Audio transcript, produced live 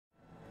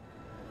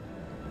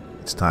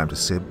it's time to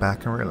sit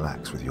back and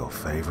relax with your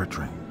favorite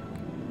drink.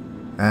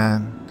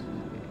 And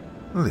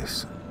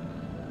listen.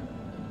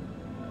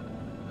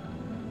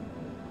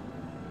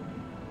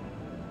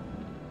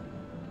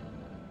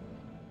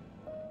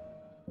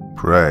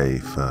 Pray,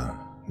 for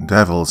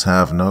devils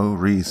have no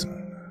reason.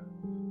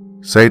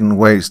 Satan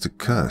waits to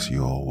curse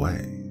your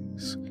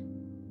ways.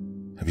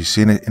 Have you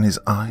seen it in his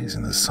eyes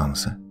in the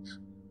sunset?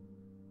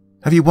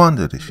 Have you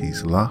wondered if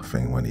he's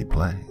laughing when he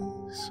plays?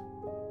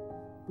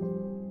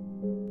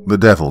 The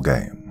Devil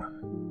Game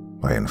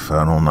by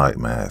Infernal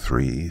Nightmare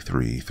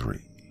 333.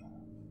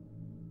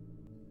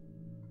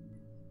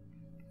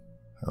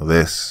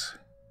 This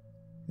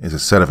is a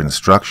set of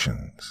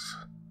instructions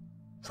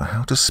for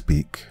how to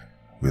speak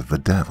with the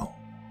devil,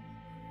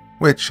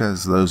 which,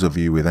 as those of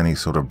you with any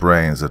sort of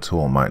brains at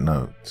all might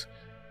note,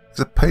 is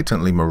a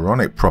patently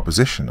moronic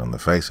proposition on the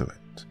face of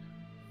it,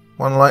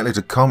 one likely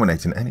to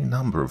culminate in any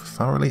number of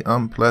thoroughly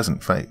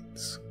unpleasant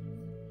fates.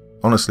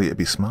 Honestly, it'd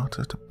be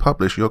smarter to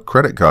publish your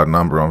credit card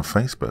number on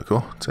Facebook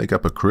or take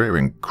up a career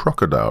in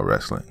crocodile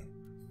wrestling.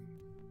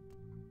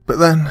 But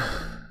then,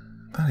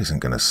 that isn't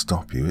going to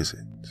stop you, is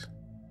it?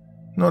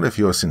 Not if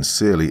you're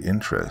sincerely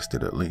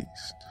interested, at least.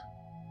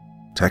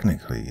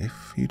 Technically,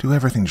 if you do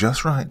everything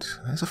just right,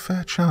 there's a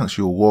fair chance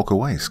you'll walk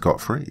away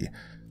scot-free.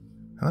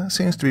 And that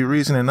seems to be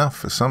reason enough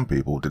for some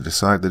people to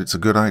decide that it's a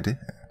good idea.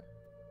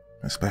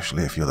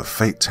 Especially if you're the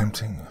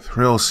fate-tempting,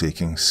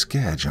 thrill-seeking,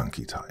 scare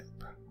junkie type.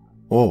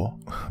 Or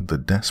the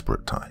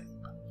desperate type.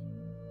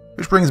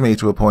 Which brings me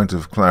to a point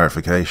of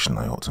clarification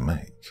I ought to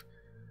make.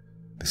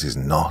 This is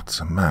not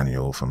a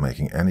manual for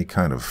making any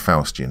kind of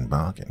Faustian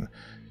bargain.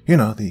 You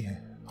know, the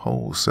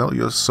whole sell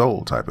your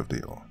soul type of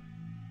deal.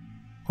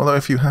 Although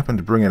if you happen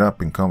to bring it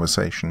up in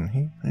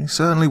conversation, he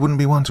certainly wouldn't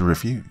be one to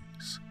refuse.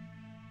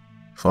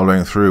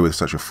 Following through with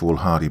such a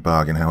foolhardy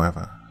bargain,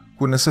 however,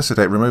 would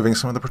necessitate removing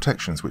some of the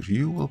protections which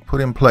you will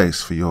put in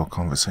place for your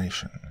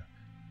conversation.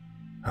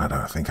 I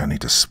don't think I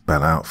need to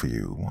spell out for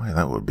you why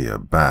that would be a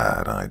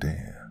bad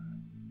idea.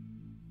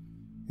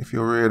 If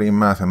you're really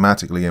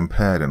mathematically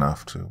impaired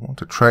enough to want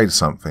to trade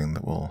something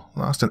that will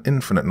last an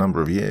infinite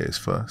number of years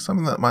for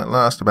something that might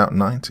last about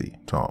 90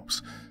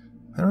 tops,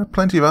 there are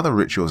plenty of other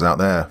rituals out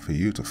there for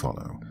you to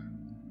follow.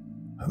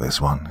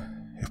 This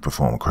one, if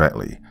performed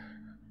correctly,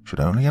 should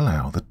only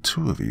allow the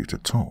two of you to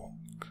talk.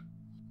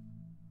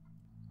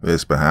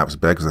 This perhaps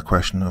begs the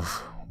question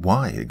of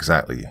why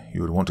exactly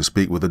you would want to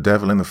speak with the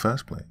devil in the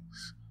first place.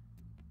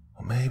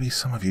 Or maybe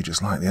some of you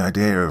just like the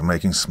idea of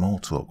making small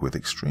talk with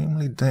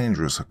extremely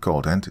dangerous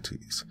occult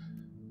entities.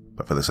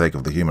 But for the sake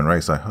of the human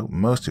race, I hope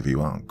most of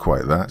you aren't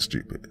quite that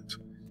stupid.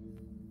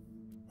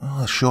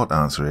 Well, the short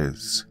answer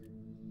is,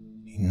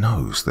 he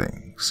knows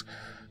things.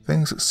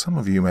 Things that some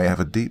of you may have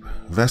a deep,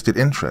 vested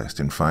interest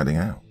in finding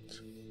out.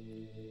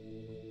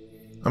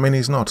 I mean,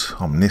 he's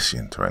not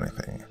omniscient or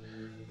anything,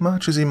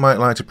 much as he might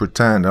like to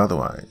pretend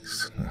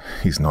otherwise.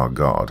 He's not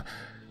God,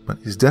 but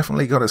he's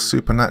definitely got a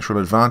supernatural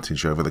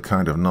advantage over the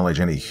kind of knowledge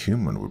any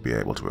human would be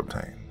able to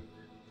obtain.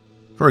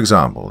 For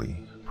example, he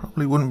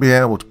probably wouldn't be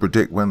able to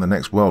predict when the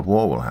next world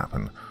war will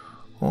happen,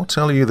 or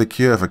tell you the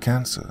cure for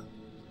cancer.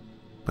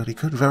 But he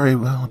could very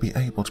well be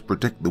able to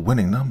predict the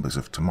winning numbers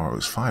of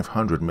tomorrow's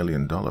 $500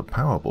 million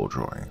Powerball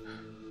drawing,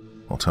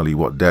 or tell you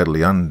what deadly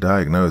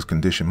undiagnosed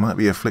condition might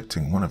be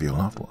afflicting one of your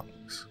loved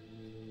ones.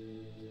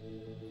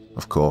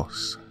 Of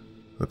course,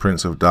 the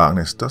Prince of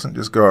Darkness doesn't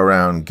just go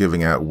around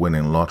giving out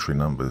winning lottery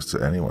numbers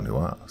to anyone who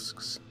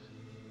asks,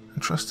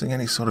 and trusting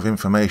any sort of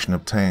information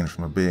obtained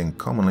from a being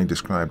commonly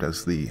described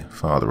as the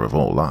father of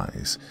all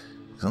lies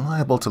is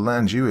liable to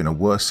land you in a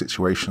worse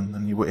situation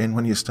than you were in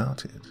when you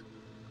started.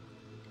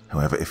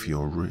 However, if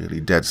you're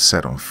really dead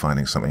set on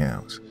finding something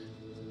out,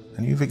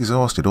 and you've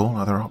exhausted all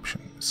other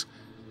options,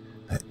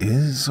 there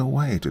is a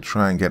way to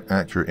try and get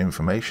accurate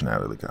information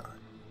out of the guy.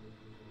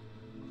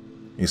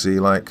 You see,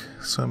 like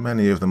so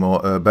many of the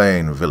more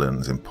urbane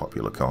villains in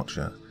popular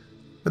culture,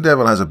 the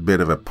devil has a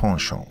bit of a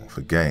penchant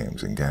for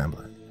games and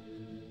gambling.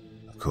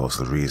 Of course,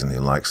 the reason he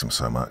likes him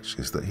so much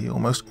is that he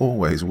almost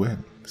always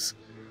wins.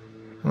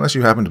 Unless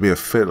you happen to be a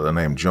fiddler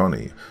named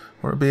Johnny,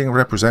 or are being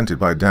represented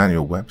by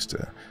Daniel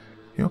Webster,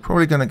 you're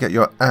probably going to get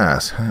your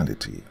ass handed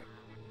to you.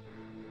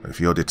 But if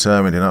you're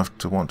determined enough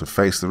to want to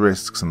face the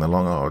risks and the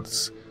long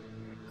odds,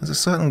 there's a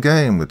certain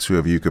game the two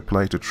of you could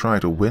play to try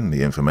to win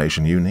the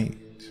information you need.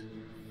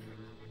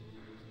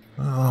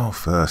 Oh,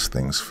 first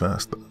things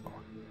first, though.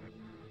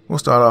 We'll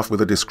start off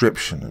with a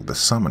description of the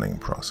summoning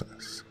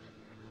process,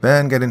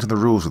 then get into the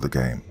rules of the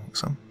game,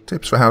 some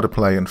tips for how to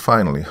play, and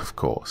finally, of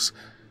course,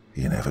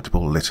 the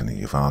inevitable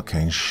litany of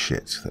arcane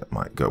shit that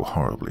might go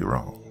horribly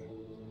wrong.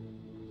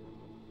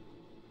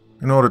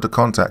 In order to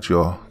contact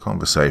your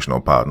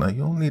conversational partner,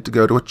 you'll need to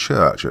go to a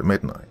church at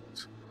midnight.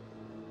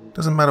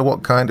 Doesn't matter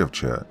what kind of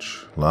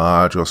church,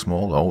 large or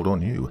small, old or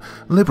new,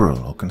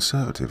 liberal or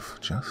conservative,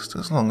 just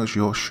as long as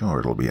you're sure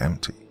it'll be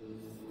empty.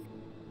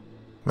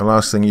 The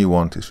last thing you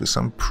want is for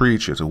some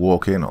preacher to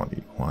walk in on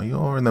you while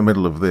you're in the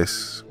middle of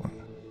this,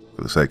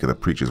 for the sake of the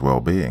preacher's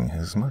well-being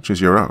as much as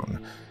your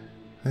own,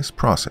 this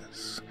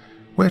process,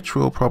 which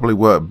will probably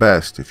work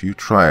best if you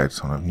try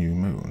it on a new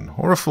moon,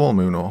 or a full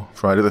moon, or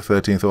Friday the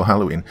 13th, or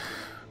Halloween.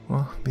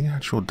 Well, the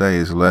actual day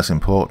is less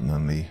important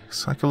than the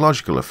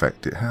psychological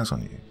effect it has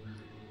on you.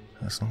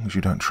 As long as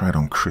you don't try it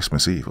on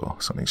Christmas Eve or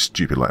something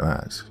stupid like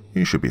that,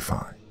 you should be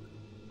fine.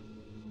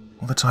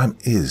 Well, the time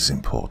is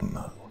important,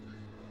 though.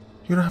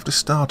 You don't have to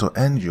start or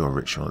end your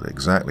ritual at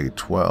exactly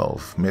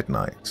 12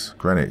 midnight,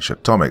 Greenwich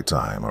Atomic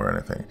Time or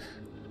anything.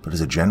 But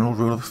as a general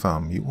rule of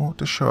thumb, you ought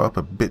to show up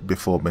a bit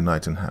before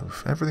midnight and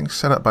have everything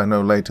set up by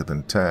no later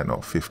than 10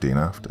 or 15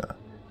 after.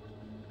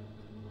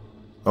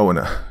 Oh,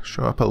 and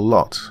show up a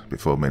lot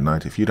before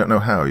midnight if you don't know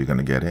how you're going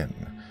to get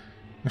in.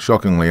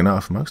 Shockingly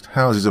enough, most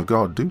houses of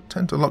God do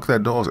tend to lock their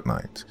doors at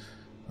night,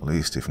 at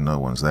least if no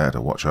one's there to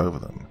watch over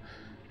them.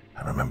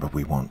 And remember,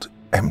 we want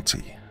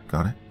empty,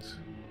 got it?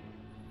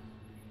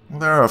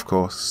 There are, of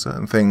course,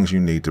 certain things you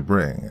need to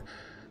bring,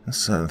 and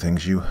certain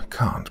things you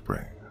can't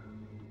bring.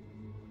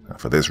 Now,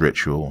 for this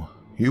ritual,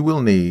 you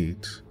will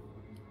need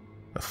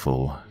a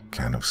full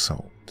can of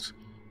salt.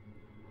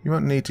 You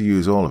won't need to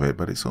use all of it,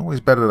 but it's always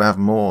better to have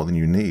more than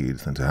you need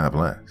than to have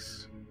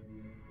less.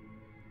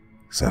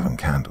 7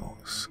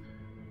 candles,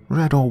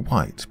 red or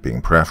white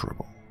being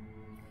preferable.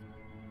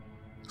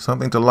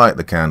 Something to light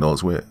the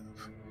candles with.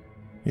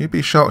 You'd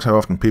be shocked how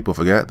often people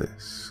forget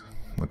this.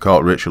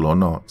 Occult ritual or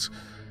not,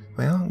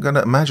 they aren't going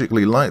to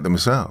magically light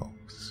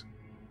themselves.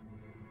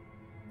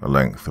 A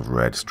length of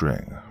red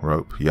string,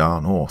 rope,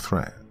 yarn, or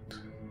thread.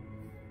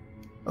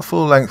 A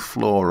full-length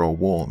floor or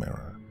wall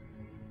mirror.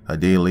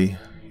 Ideally,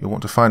 you'll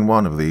want to find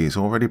one of these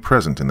already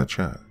present in the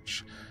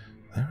church.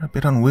 They're a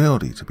bit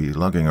unwieldy to be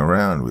lugging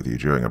around with you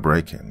during a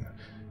break-in.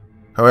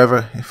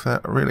 However, if there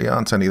really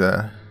aren't any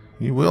there,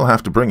 you will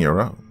have to bring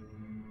your own.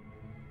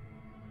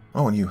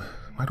 Oh, and you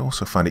might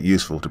also find it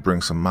useful to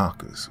bring some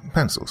markers,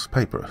 pencils,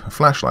 paper, a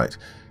flashlight,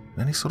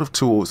 and any sort of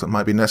tools that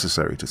might be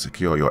necessary to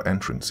secure your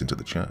entrance into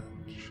the church.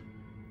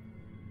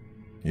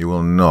 You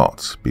will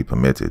not be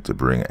permitted to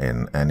bring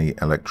in any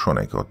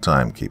electronic or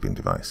timekeeping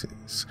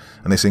devices,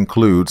 and this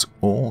includes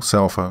all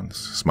cell phones,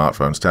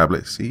 smartphones,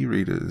 tablets,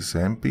 e-readers,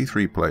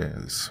 MP3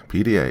 players,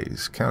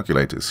 PDAs,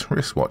 calculators,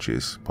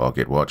 wristwatches,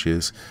 pocket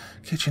watches,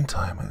 kitchen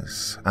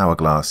timers,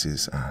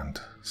 hourglasses,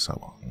 and so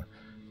on.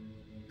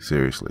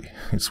 Seriously,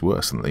 it's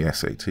worse than the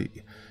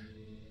SAT.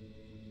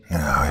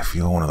 Now, if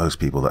you're one of those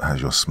people that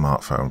has your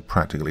smartphone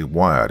practically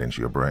wired into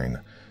your brain,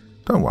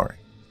 don't worry.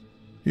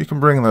 You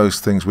can bring those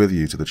things with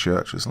you to the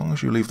church as long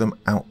as you leave them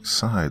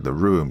outside the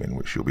room in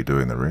which you'll be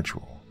doing the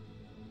ritual.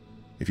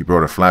 If you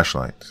brought a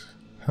flashlight,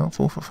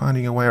 helpful for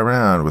finding your way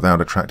around without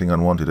attracting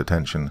unwanted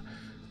attention,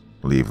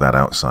 leave that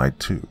outside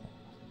too.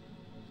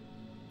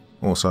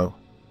 Also,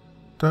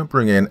 don't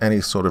bring in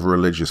any sort of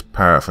religious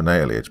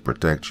paraphernalia to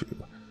protect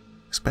you,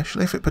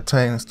 especially if it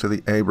pertains to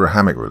the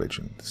Abrahamic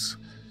religions.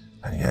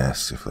 And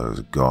yes, if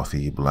those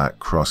gothy black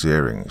cross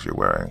earrings you're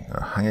wearing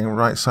are hanging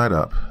right side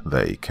up,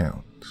 they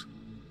count.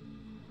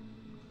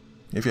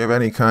 If you have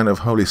any kind of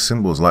holy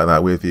symbols like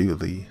that with you,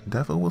 the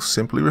devil will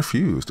simply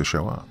refuse to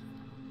show up.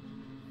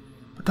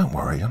 But don't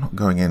worry, you're not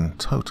going in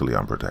totally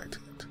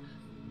unprotected.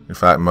 In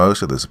fact,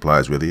 most of the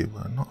supplies with you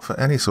are not for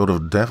any sort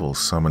of devil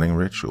summoning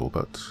ritual,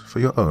 but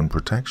for your own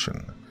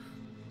protection.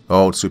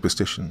 Old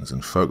superstitions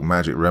and folk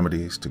magic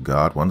remedies to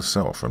guard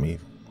oneself from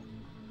evil.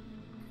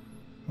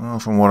 Well,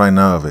 from what I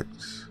know of it,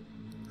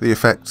 the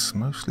effect's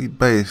mostly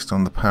based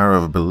on the power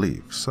of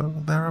belief, so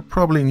there are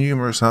probably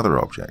numerous other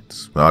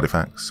objects,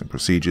 artifacts, and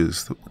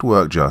procedures that would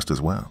work just as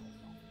well.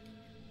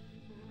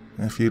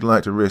 If you'd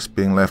like to risk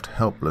being left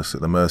helpless at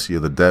the mercy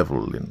of the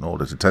devil in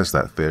order to test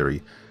that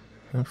theory,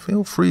 then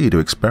feel free to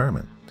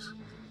experiment.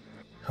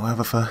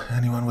 However, for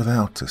anyone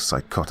without a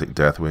psychotic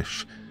death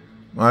wish,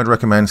 I'd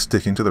recommend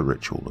sticking to the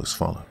ritual as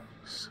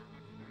follows.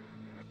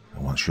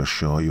 And once you're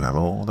sure you have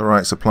all the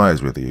right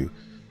supplies with you,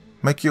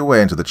 make your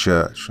way into the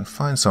church and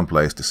find some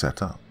place to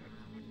set up.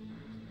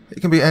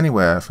 It can be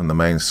anywhere from the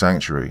main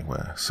sanctuary,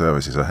 where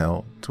services are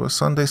held, to a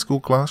Sunday school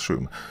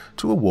classroom,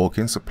 to a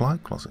walk-in supply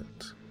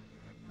closet,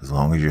 as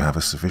long as you have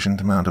a sufficient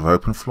amount of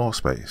open floor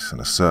space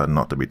and are certain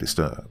not to be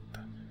disturbed.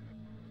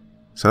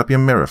 Set up your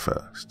mirror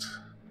first.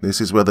 This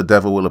is where the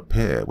devil will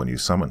appear when you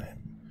summon him.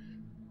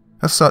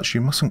 As such,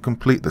 you mustn't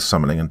complete the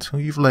summoning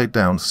until you've laid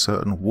down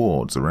certain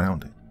wards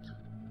around it.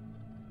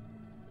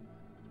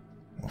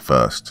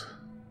 First,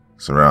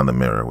 surround the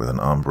mirror with an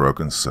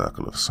unbroken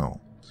circle of salt.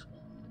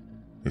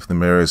 If the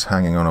mirror is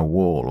hanging on a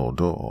wall or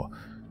door,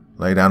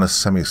 lay down a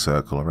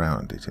semicircle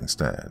around it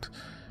instead,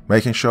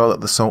 making sure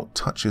that the salt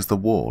touches the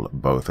wall at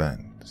both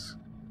ends.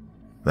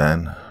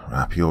 Then,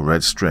 wrap your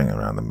red string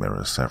around the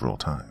mirror several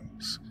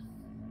times.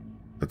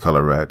 The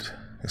color red,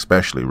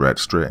 especially red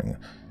string,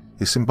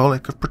 is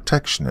symbolic of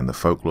protection in the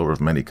folklore of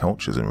many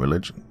cultures and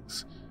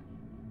religions.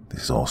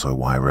 This is also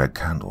why red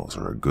candles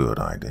are a good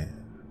idea.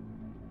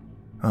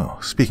 Oh,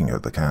 speaking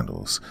of the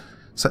candles,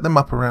 set them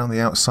up around the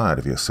outside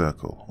of your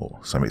circle,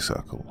 or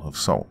semicircle, of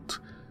salt,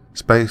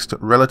 spaced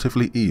at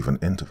relatively even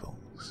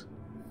intervals.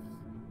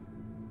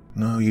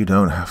 No, you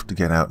don't have to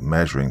get out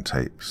measuring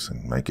tapes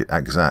and make it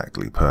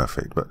exactly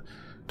perfect, but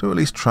do at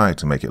least try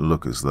to make it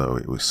look as though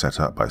it was set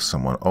up by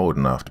someone old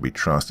enough to be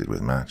trusted with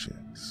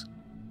matches.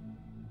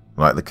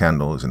 Light the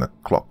candles in a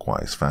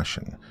clockwise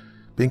fashion,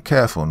 being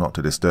careful not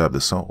to disturb the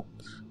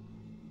souls.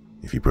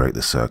 If you break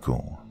the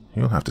circle,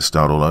 you'll have to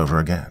start all over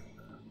again.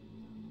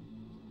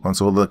 Once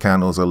all the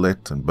candles are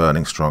lit and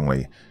burning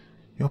strongly,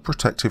 your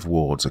protective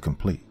wards are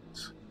complete.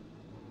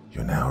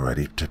 You're now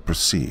ready to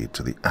proceed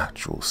to the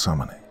actual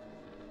summoning.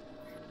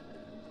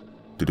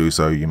 To do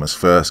so, you must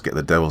first get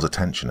the devil's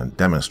attention and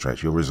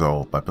demonstrate your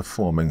resolve by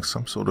performing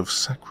some sort of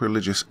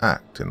sacrilegious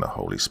act in the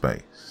holy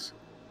space.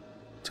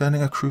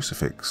 Turning a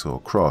crucifix or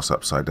cross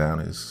upside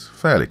down is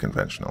fairly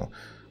conventional,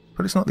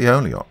 but it's not the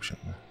only option.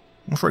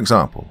 For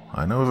example,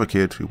 I know of a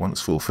kid who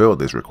once fulfilled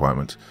this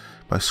requirement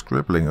by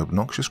scribbling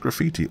obnoxious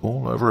graffiti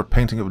all over a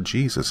painting of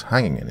Jesus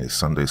hanging in his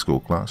Sunday school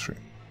classroom.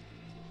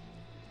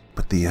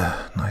 But the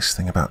nice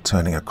thing about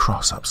turning a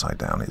cross upside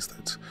down is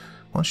that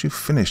once you've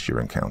finished your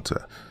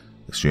encounter,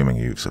 assuming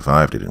you've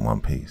survived it in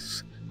one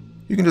piece,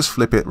 you can just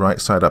flip it right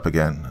side up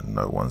again and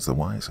no one's the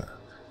wiser,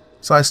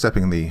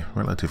 sidestepping the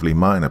relatively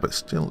minor but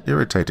still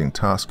irritating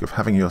task of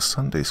having your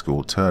Sunday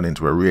school turn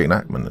into a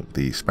reenactment of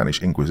the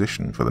Spanish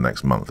Inquisition for the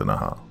next month and a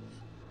half.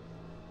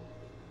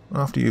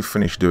 After you've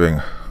finished doing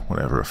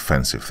whatever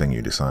offensive thing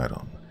you decide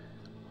on,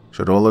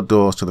 shut all the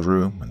doors to the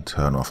room and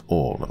turn off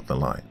all of the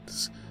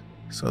lights,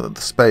 so that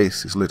the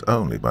space is lit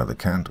only by the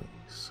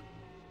candles.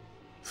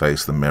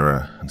 Face the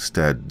mirror and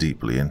stare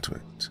deeply into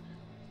it,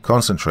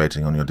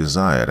 concentrating on your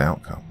desired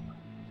outcome.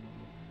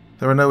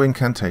 There are no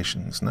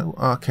incantations, no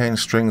arcane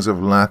strings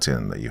of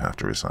Latin that you have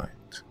to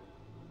recite.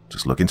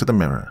 Just look into the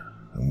mirror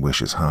and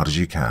wish as hard as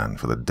you can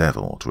for the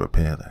devil to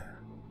appear there.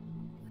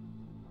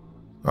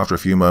 After a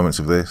few moments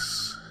of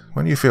this,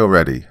 when you feel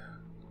ready,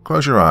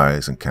 close your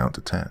eyes and count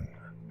to 10,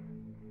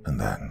 and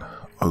then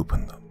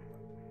open them.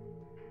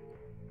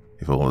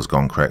 If all has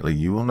gone correctly,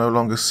 you will no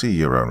longer see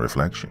your own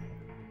reflection.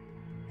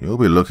 You'll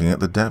be looking at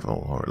the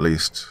devil, or at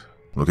least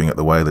looking at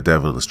the way the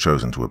devil has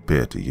chosen to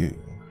appear to you.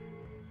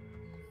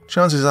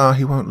 Chances are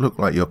he won't look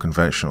like your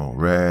conventional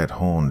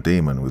red-horned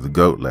demon with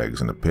goat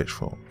legs and a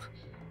pitchfork,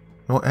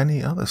 nor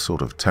any other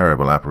sort of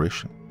terrible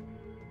apparition.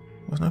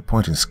 There's no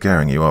point in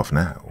scaring you off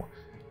now.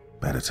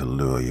 Better to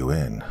lure you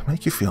in,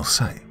 make you feel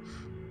safe.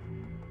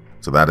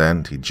 To that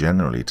end, he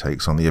generally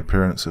takes on the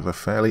appearance of a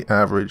fairly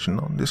average,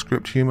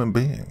 nondescript human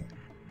being.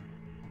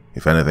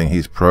 If anything,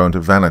 he's prone to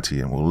vanity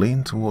and will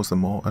lean towards the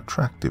more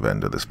attractive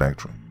end of the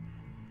spectrum.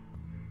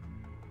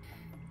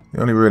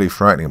 The only really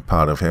frightening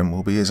part of him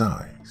will be his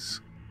eyes.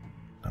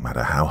 No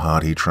matter how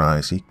hard he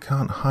tries, he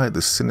can't hide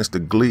the sinister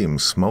gleam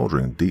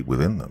smoldering deep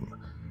within them,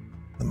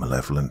 the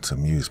malevolent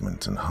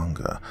amusement and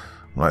hunger,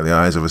 like the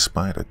eyes of a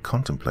spider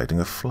contemplating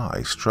a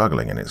fly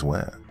struggling in its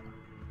web.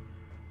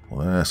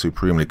 Well, they're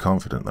supremely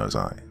confident, those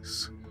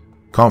eyes.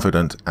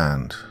 Confident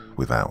and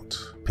without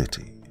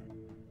pity.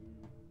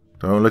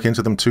 Don't look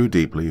into them too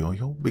deeply, or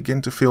you'll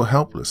begin to feel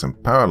helpless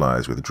and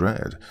paralyzed with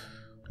dread,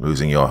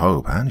 losing your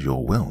hope and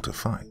your will to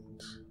fight.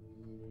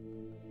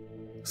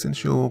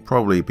 Since you'll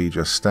probably be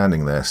just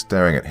standing there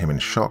staring at him in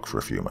shock for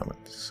a few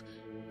moments,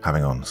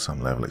 having on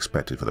some level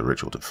expected for the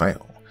ritual to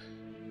fail,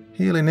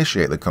 he'll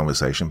initiate the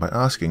conversation by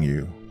asking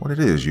you what it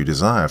is you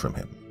desire from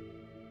him.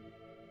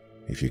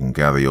 If you can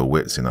gather your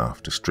wits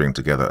enough to string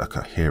together a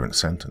coherent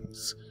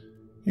sentence,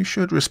 you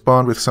should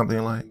respond with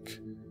something like,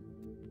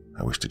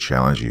 "I wish to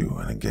challenge you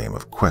in a game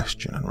of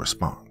question and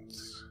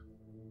response."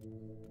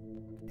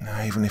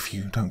 Now, even if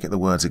you don't get the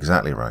words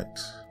exactly right,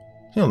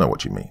 he'll know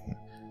what you mean,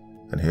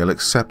 and he'll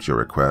accept your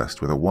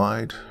request with a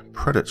wide,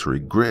 predatory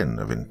grin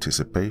of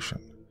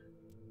anticipation.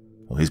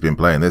 Well, he's been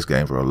playing this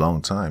game for a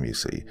long time, you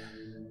see,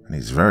 and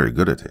he's very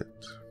good at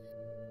it.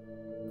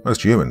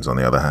 Most humans, on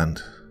the other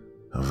hand,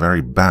 are very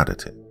bad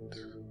at it.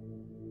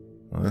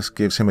 Well, this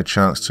gives him a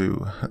chance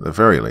to, at the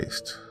very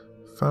least,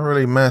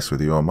 thoroughly mess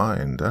with your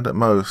mind, and at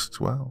most,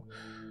 well,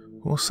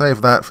 we'll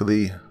save that for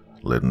the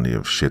litany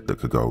of shit that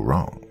could go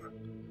wrong.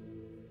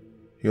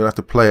 You'll have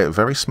to play it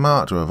very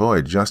smart to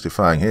avoid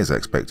justifying his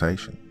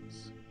expectations.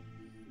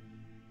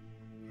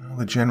 Well,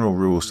 the general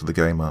rules to the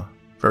game are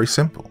very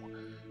simple,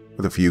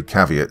 with a few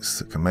caveats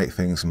that can make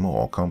things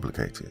more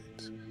complicated.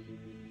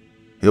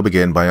 He'll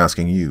begin by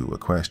asking you a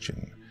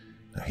question.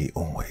 Now, he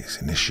always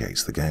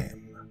initiates the game.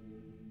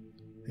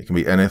 It can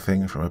be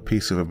anything from a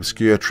piece of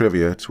obscure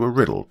trivia to a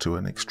riddle to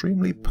an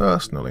extremely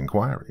personal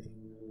inquiry.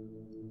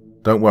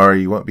 Don't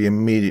worry, you won't be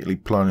immediately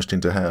plunged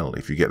into hell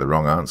if you get the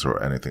wrong answer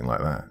or anything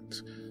like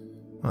that.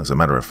 Well, as a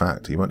matter of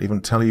fact, he won't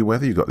even tell you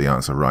whether you got the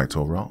answer right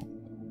or wrong.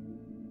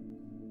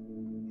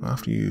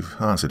 After you've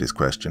answered his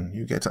question,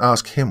 you get to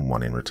ask him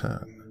one in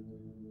return.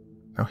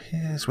 Now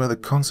here's where the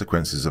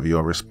consequences of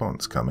your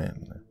response come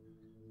in.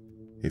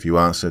 If you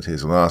answered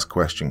his last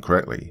question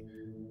correctly,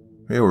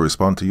 he will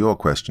respond to your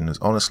question as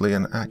honestly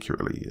and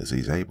accurately as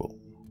he's able.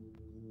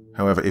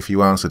 However, if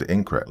you answered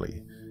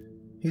incorrectly,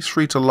 he's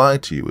free to lie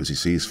to you as he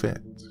sees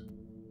fit.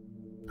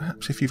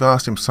 Perhaps if you've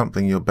asked him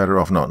something you're better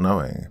off not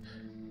knowing,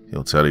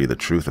 he'll tell you the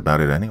truth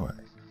about it anyway.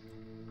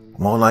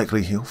 More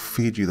likely, he'll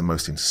feed you the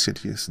most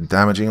insidious,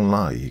 damaging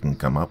lie he can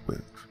come up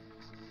with.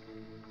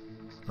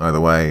 Either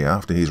way,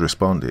 after he's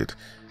responded,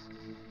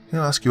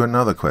 he'll ask you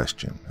another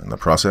question, and the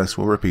process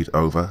will repeat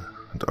over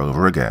and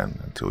over again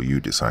until you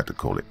decide to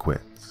call it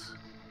quits.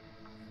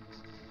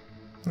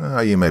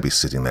 You may be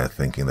sitting there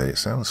thinking that it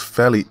sounds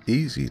fairly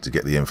easy to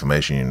get the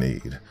information you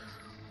need.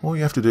 All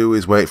you have to do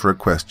is wait for a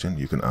question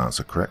you can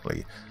answer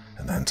correctly,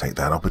 and then take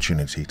that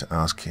opportunity to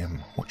ask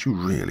him what you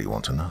really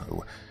want to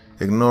know,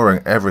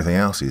 ignoring everything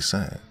else he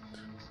said.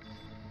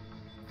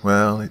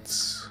 Well,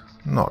 it's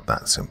not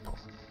that simple.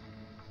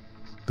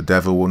 The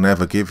devil will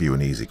never give you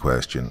an easy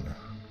question,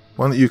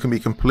 one that you can be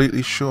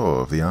completely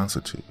sure of the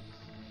answer to.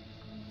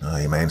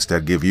 He may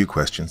instead give you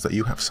questions that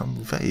you have some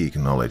vague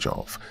knowledge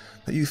of,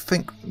 that you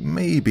think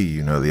maybe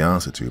you know the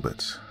answer to,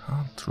 but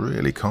aren't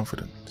really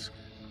confident,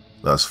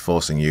 thus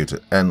forcing you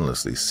to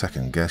endlessly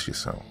second-guess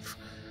yourself,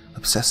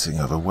 obsessing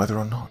over whether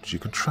or not you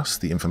can trust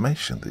the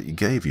information that he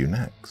gave you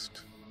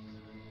next.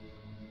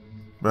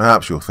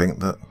 Perhaps you'll think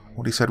that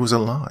what he said was a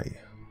lie,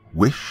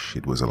 wish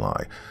it was a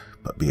lie,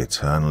 but be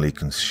eternally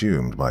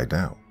consumed by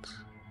doubt,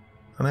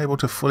 unable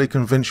to fully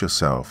convince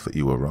yourself that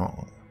you were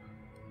wrong.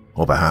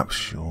 Or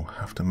perhaps you'll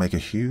have to make a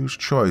huge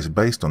choice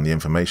based on the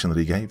information that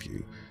he gave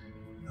you,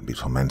 and be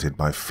tormented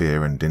by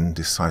fear and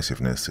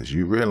indecisiveness as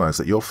you realize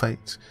that your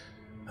fate,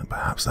 and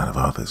perhaps that of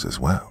others as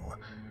well,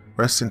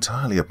 rests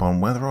entirely upon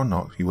whether or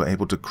not you were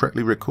able to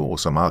correctly recall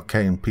some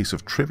arcane piece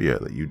of trivia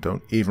that you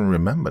don't even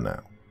remember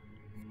now.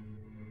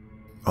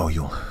 Oh,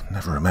 you'll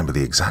never remember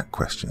the exact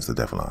questions the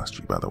devil asked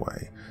you, by the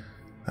way.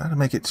 That'd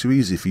make it too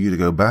easy for you to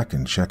go back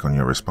and check on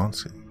your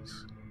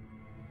responses.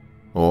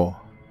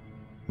 Or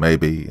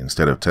maybe,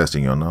 instead of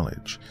testing your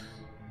knowledge,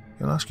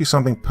 he'll ask you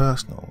something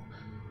personal,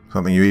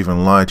 something you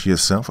even lied to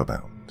yourself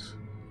about.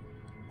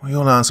 Or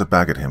you'll answer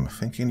back at him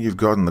thinking you've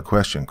gotten the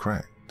question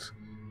correct.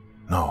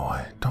 No,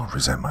 I don't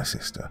resent my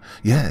sister.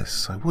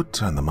 Yes, I would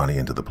turn the money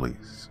into the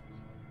police.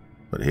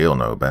 But he'll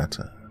know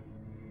better.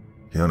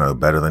 He'll know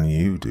better than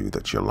you do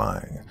that you're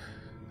lying,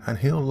 and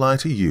he'll lie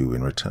to you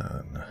in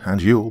return,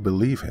 and you'll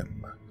believe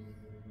him.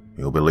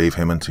 You'll believe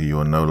him until you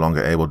are no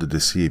longer able to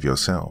deceive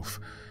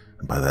yourself,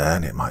 and by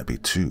then it might be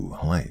too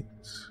late.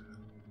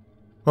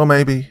 Or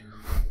maybe,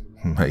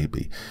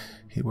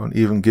 he won't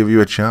even give you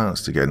a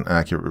chance to get an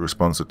accurate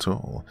response at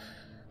all.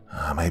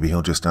 Maybe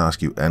he'll just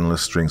ask you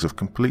endless strings of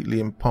completely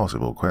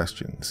impossible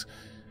questions,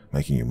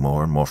 making you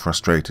more and more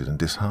frustrated and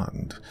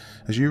disheartened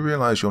as you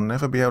realize you'll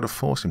never be able to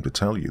force him to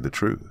tell you the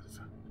truth.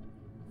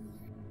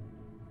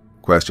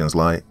 Questions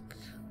like,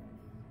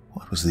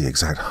 what was the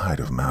exact height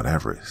of Mount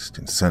Everest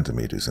in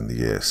centimeters in the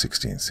year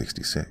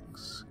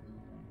 1666?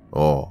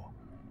 Or,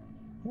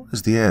 what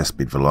is the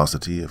airspeed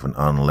velocity of an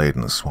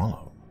unladen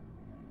swallow?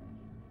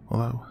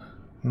 Although,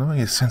 knowing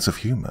his sense of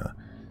humor,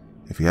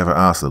 if he ever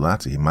asked the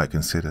latter, he might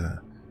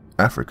consider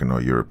African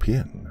or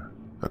European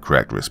a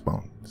correct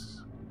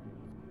response.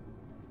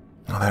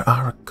 Now, there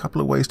are a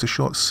couple of ways to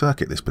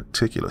short-circuit this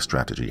particular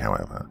strategy,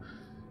 however.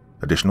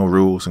 Additional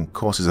rules and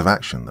courses of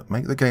action that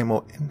make the game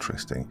more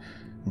interesting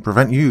and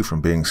prevent you from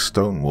being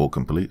stonewalled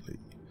completely.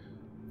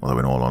 Although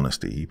in all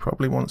honesty, he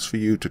probably wants for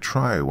you to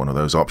try one of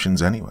those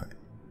options anyway.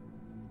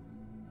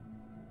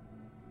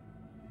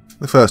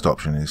 The first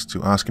option is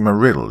to ask him a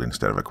riddle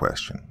instead of a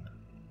question.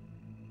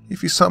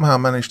 If you somehow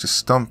manage to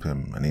stump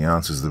him and he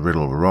answers the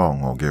riddle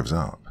wrong or gives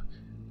up,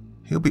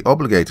 he'll be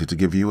obligated to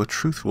give you a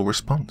truthful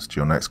response to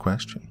your next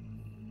question.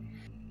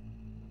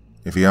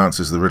 If he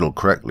answers the riddle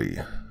correctly,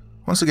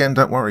 once again,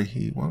 don't worry,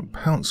 he won't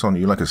pounce on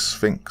you like a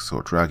sphinx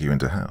or drag you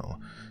into hell.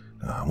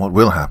 What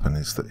will happen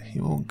is that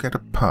he will get a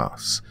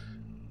pass,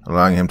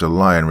 allowing him to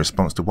lie in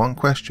response to one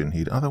question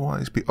he'd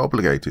otherwise be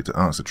obligated to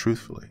answer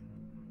truthfully.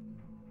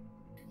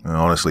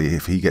 Honestly,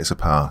 if he gets a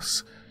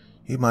pass,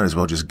 you might as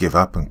well just give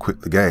up and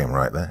quit the game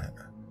right there.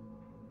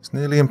 It's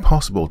nearly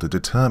impossible to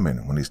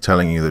determine when he's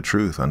telling you the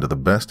truth under the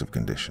best of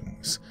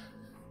conditions,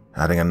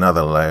 adding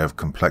another layer of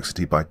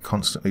complexity by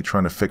constantly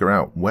trying to figure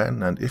out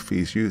when and if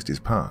he's used his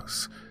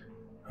pass.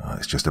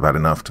 It's just about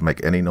enough to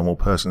make any normal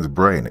person's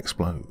brain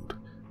explode.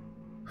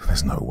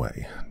 There's no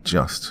way.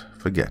 Just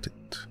forget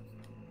it.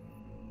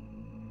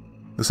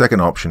 The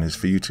second option is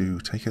for you to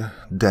take a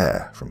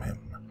dare from him.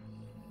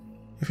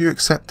 If you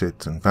accept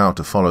it and vow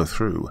to follow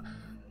through,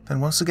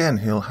 then once again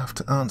he'll have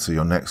to answer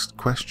your next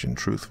question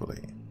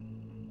truthfully.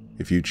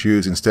 If you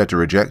choose instead to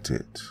reject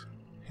it,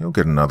 he'll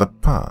get another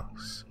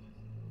pass.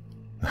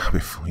 Now,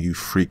 before you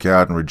freak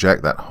out and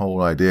reject that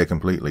whole idea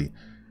completely,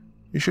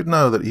 you should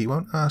know that he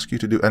won't ask you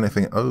to do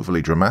anything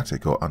overly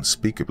dramatic or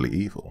unspeakably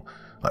evil,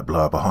 like blow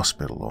up a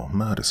hospital or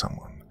murder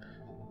someone.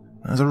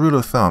 As a rule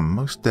of thumb,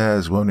 most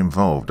dares won't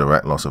involve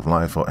direct loss of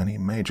life or any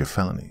major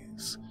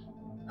felonies.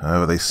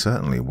 However, they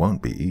certainly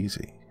won't be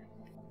easy.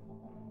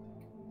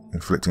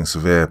 Inflicting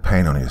severe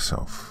pain on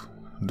yourself,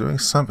 doing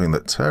something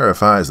that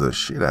terrifies the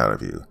shit out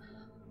of you,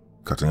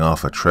 cutting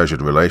off a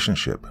treasured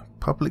relationship,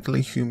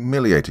 publicly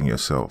humiliating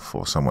yourself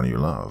or someone you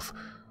love,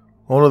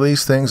 all of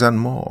these things and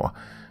more,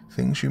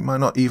 things you might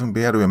not even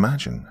be able to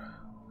imagine,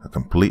 are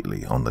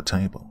completely on the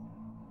table.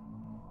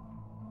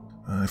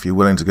 If you're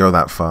willing to go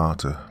that far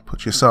to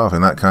put yourself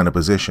in that kind of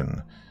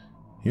position,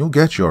 you'll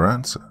get your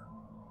answer.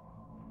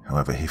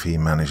 However, if he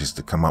manages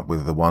to come up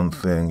with the one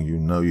thing you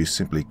know you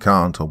simply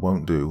can't or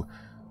won't do,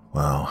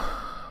 well,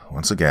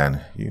 once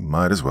again, you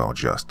might as well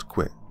just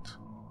quit.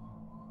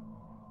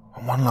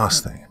 And one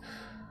last thing.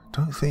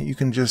 Don't think you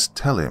can just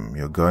tell him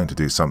you're going to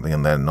do something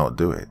and then not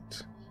do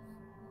it.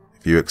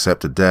 If you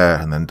accept a dare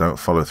and then don't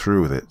follow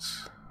through with it,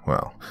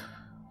 well,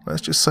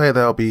 let's just say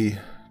there'll be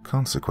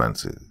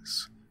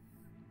consequences.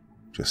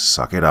 Just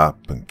suck it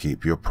up and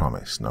keep your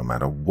promise, no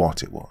matter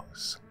what it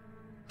was.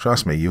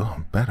 Trust me,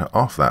 you're better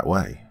off that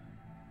way.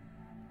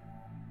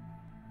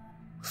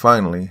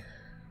 Finally,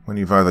 when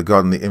you've either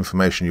gotten the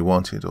information you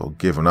wanted or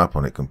given up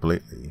on it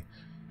completely,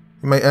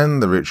 you may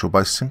end the ritual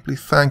by simply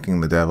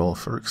thanking the devil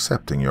for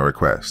accepting your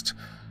request,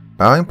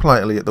 bowing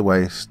politely at the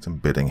waist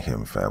and bidding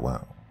him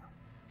farewell.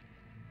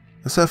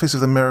 The surface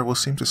of the mirror will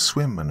seem to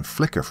swim and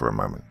flicker for a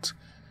moment,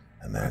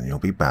 and then you'll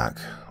be back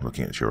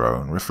looking at your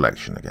own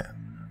reflection again.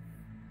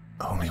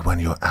 Only when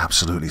you're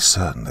absolutely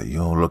certain that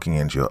you're looking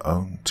into your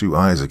own two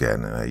eyes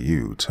again,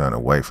 you turn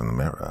away from the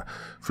mirror,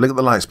 flicker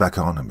the lights back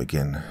on and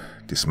begin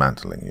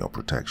dismantling your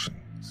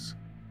protections.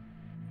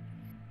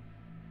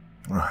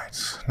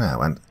 Right,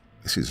 now, and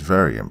this is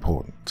very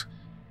important,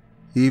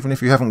 even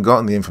if you haven't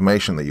gotten the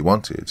information that you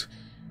wanted,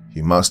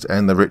 you must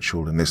end the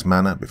ritual in this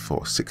manner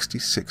before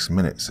 66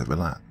 minutes have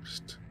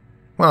elapsed.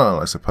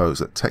 Well, I suppose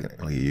that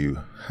technically you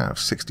have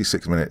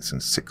 66 minutes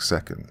and 6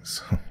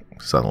 seconds.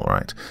 Subtle,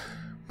 right?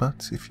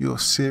 But if you're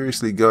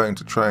seriously going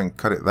to try and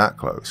cut it that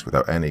close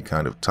without any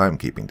kind of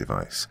timekeeping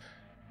device,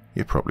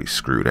 you're probably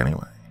screwed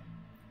anyway.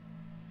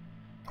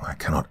 I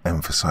cannot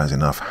emphasize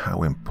enough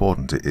how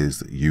important it is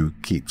that you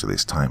keep to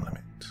this time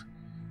limit.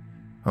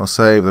 I'll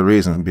save the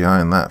reason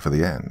behind that for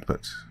the end,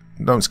 but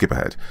don't skip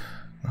ahead.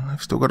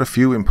 I've still got a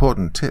few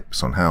important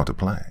tips on how to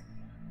play.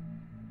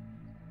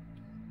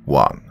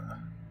 1.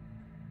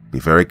 Be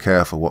very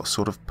careful what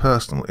sort of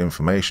personal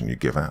information you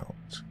give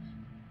out.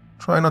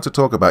 Try not to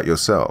talk about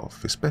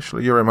yourself,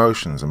 especially your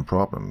emotions and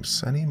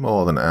problems, any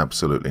more than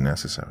absolutely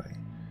necessary.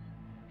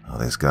 Oh,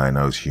 this guy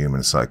knows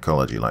human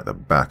psychology like the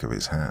back of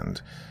his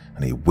hand,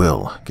 and he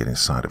will get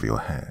inside of your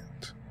head.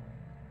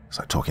 It's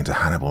like talking to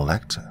Hannibal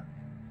Lecter.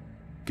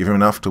 Give him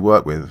enough to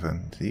work with,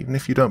 and even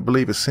if you don't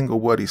believe a single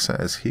word he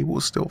says, he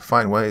will still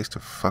find ways to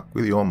fuck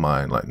with your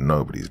mind like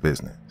nobody's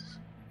business.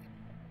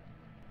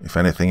 If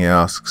anything he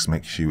asks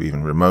makes you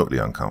even remotely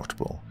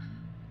uncomfortable,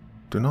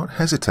 do not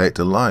hesitate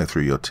to lie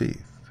through your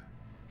teeth.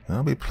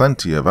 There'll be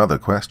plenty of other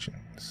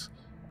questions.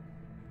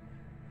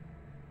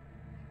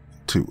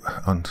 2.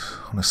 On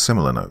a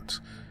similar note,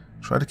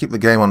 try to keep the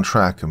game on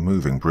track and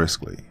moving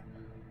briskly.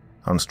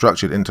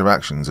 Unstructured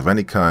interactions of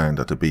any kind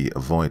are to be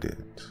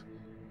avoided.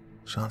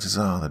 Chances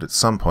are that at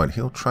some point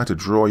he'll try to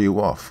draw you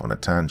off on a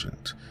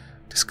tangent,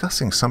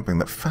 discussing something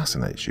that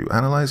fascinates you,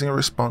 analyzing a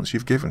response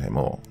you've given him,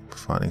 or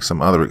finding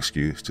some other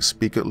excuse to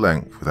speak at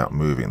length without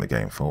moving the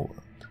game forward.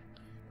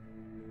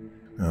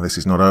 Now, this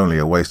is not only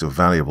a waste of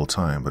valuable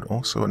time, but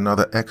also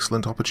another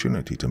excellent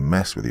opportunity to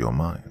mess with your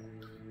mind.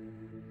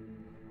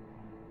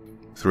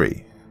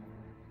 3.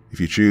 If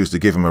you choose to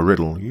give him a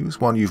riddle,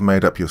 use one you've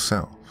made up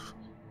yourself.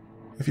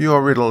 If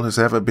your riddle has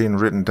ever been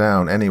written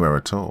down anywhere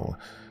at all,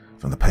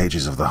 from the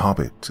pages of The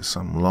Hobbit to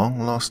some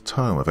long-lost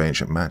tome of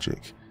ancient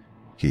magic,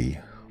 he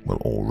will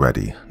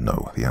already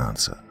know the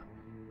answer.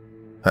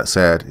 That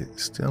said, it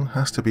still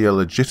has to be a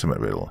legitimate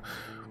riddle,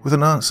 with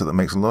an answer that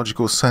makes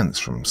logical sense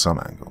from some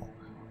angle.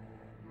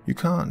 You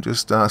can't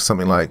just ask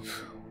something like,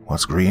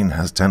 "What's green,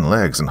 has 10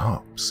 legs and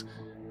hops?"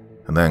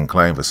 and then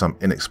claim for some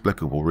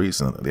inexplicable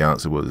reason that the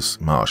answer was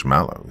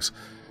marshmallows.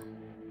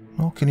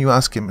 Nor can you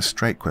ask him a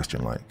straight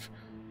question like,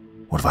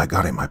 "What have I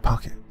got in my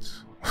pocket?"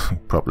 He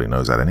probably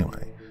knows that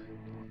anyway.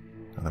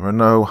 There are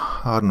no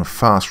hard and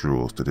fast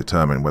rules to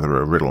determine whether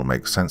a riddle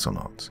makes sense or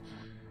not,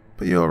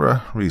 but you're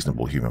a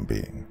reasonable human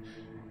being.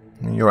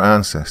 Your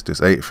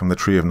ancestors ate from the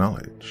tree of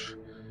knowledge.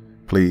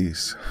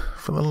 Please,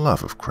 for the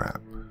love of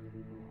crap,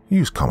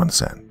 use common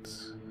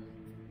sense.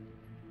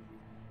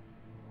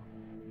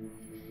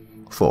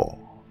 4.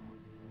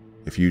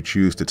 If you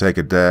choose to take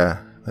a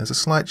dare, there's a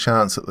slight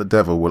chance that the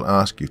devil will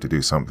ask you to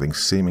do something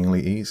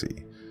seemingly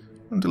easy.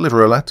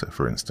 Deliver a letter,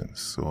 for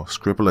instance, or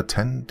scribble a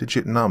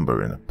 10-digit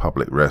number in a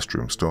public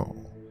restroom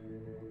stall.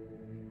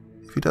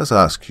 If he does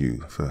ask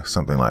you for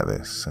something like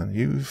this, and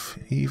you've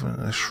even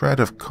a shred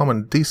of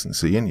common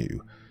decency in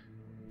you,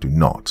 do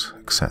not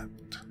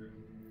accept.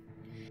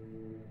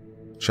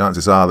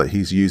 Chances are that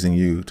he's using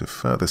you to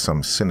further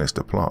some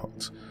sinister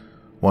plot,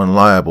 one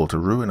liable to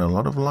ruin a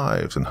lot of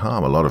lives and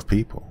harm a lot of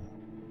people.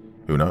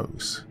 Who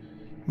knows?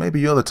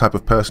 Maybe you're the type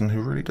of person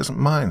who really doesn't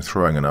mind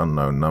throwing an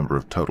unknown number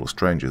of total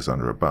strangers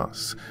under a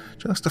bus,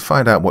 just to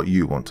find out what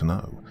you want to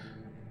know.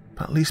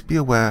 But at least be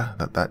aware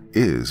that that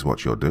is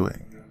what you're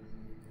doing.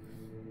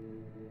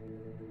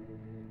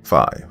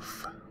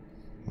 5.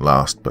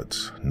 Last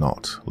but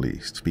not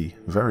least, be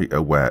very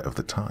aware of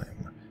the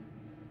time.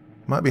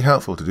 It might be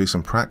helpful to do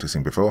some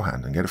practicing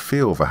beforehand and get a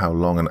feel for how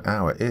long an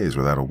hour is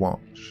without a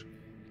watch.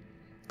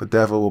 The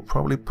devil will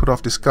probably put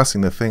off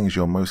discussing the things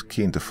you're most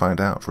keen to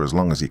find out for as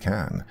long as he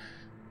can.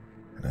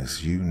 And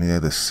as you near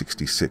the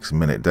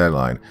 66-minute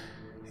deadline,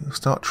 he'll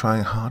start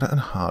trying harder and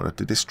harder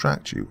to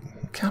distract you,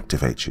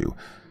 captivate you,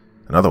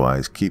 and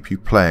otherwise keep you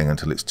playing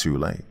until it's too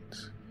late.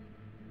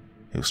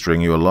 He'll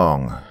string you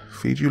along,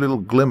 feed you little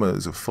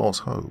glimmers of false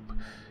hope,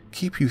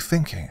 keep you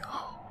thinking,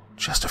 oh,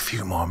 just a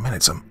few more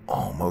minutes, I'm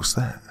almost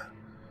there.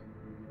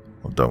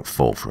 Well, don't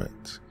fall for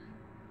it.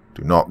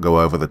 Do not go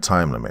over the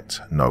time limit,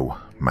 no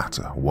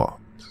matter what.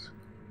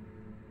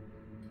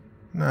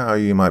 Now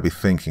you might be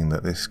thinking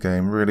that this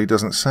game really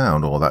doesn't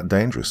sound all that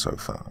dangerous so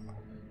far.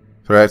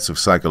 Threats of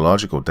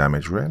psychological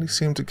damage rarely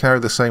seem to carry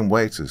the same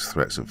weight as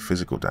threats of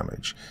physical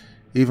damage,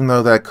 even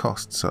though their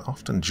costs are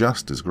often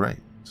just as great.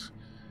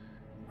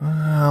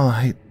 Well,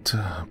 I hate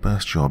to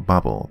burst your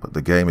bubble, but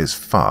the game is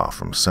far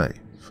from safe.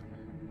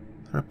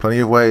 There are plenty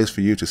of ways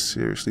for you to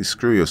seriously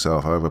screw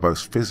yourself over both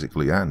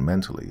physically and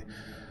mentally,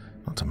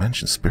 not to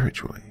mention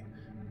spiritually.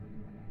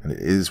 And it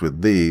is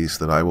with these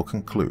that I will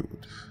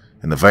conclude,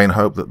 in the vain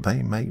hope that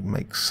they may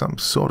make some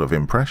sort of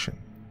impression.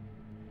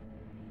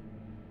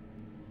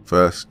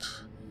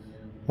 First,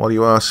 while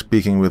you are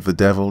speaking with the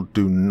devil,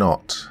 do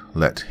not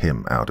let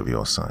him out of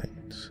your sight.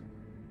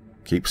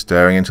 Keep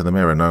staring into the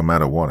mirror no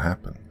matter what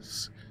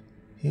happens.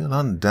 He'll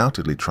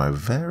undoubtedly try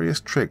various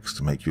tricks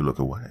to make you look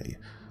away.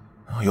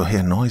 Oh, you'll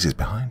hear noises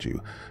behind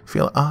you,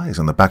 feel eyes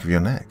on the back of your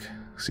neck,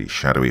 see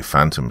shadowy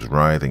phantoms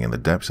writhing in the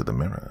depths of the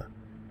mirror.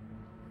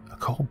 A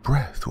cold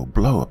breath will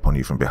blow upon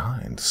you from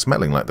behind,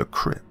 smelling like the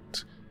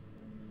crypt.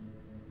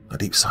 A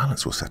deep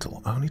silence will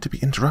settle, only to be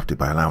interrupted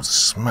by a loud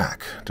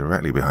smack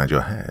directly behind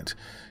your head,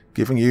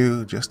 giving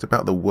you just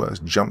about the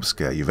worst jump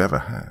scare you've ever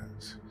had.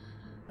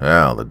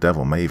 Well, the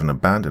devil may even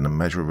abandon a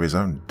measure of his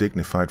own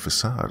dignified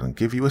facade and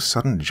give you a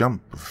sudden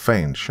jump of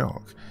feigned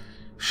shock,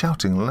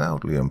 shouting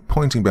loudly and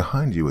pointing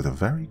behind you with a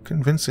very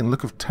convincing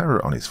look of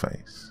terror on his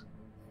face.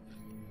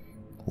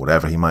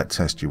 Whatever he might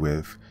test you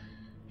with,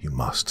 you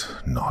must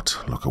not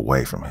look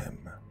away from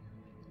him.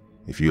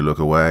 If you look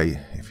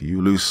away, if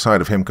you lose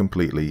sight of him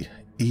completely,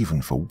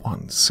 even for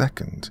 1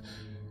 second,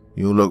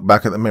 you'll look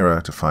back at the mirror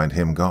to find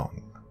him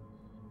gone.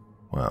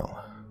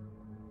 Well,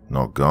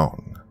 not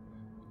gone.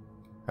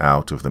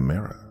 Out of the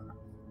mirror.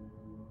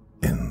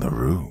 In the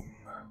room.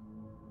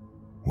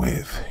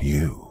 With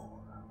you.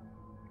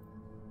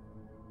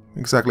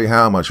 Exactly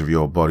how much of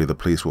your body the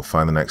police will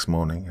find the next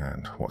morning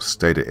and what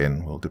state it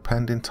in will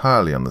depend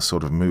entirely on the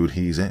sort of mood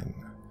he's in.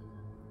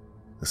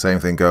 The same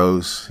thing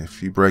goes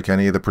if you break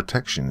any of the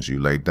protections you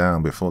laid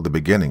down before the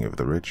beginning of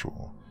the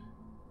ritual.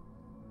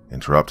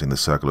 Interrupting the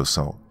circle of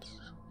salt,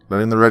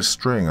 letting the red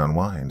string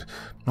unwind,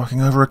 knocking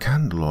over a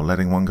candle or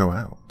letting one go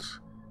out.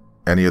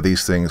 Any of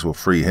these things will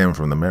free him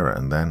from the mirror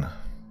and then,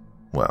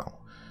 well,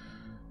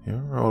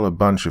 you're all a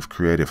bunch of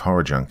creative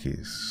horror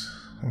junkies.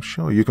 I'm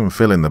sure you can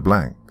fill in the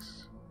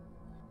blanks.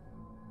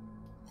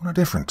 On a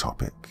different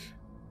topic,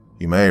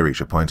 you may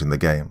reach a point in the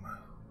game,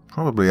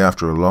 probably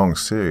after a long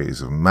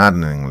series of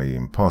maddeningly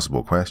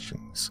impossible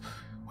questions,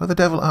 where the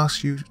devil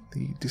asks you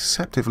the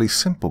deceptively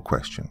simple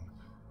question,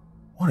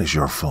 what is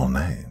your full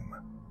name?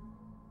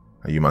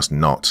 You must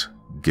not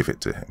give it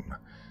to him.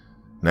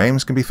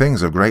 Names can be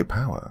things of great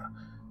power,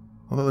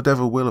 although the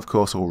devil will of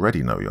course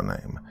already know your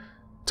name.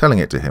 Telling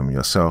it to him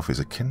yourself is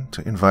akin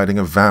to inviting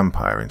a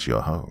vampire into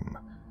your home.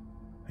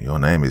 Your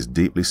name is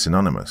deeply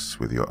synonymous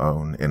with your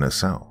own inner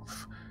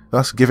self.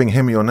 Thus, giving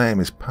him your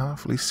name is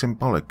powerfully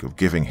symbolic of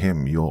giving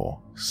him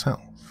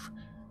yourself.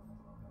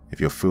 If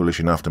you're foolish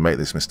enough to make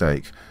this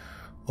mistake,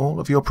 all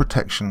of your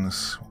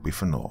protections will be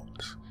for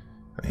naught,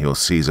 and he'll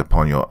seize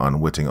upon your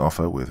unwitting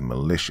offer with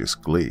malicious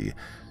glee,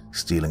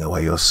 stealing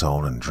away your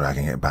soul and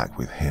dragging it back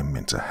with him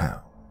into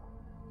hell.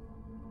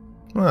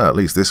 Well, at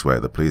least this way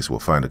the police will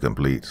find a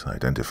complete,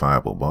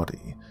 identifiable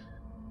body.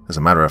 As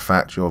a matter of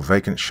fact, your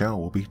vacant shell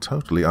will be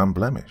totally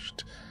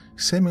unblemished,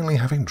 seemingly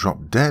having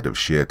dropped dead of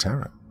sheer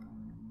terror.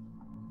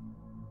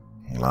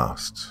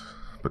 Last,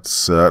 but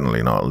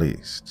certainly not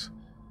least,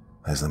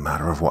 there's the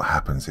matter of what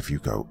happens if you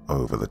go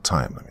over the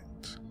time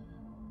limit.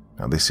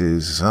 Now this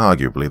is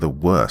arguably the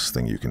worst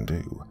thing you can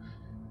do.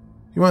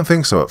 You won't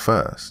think so at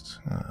first.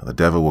 The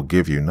devil will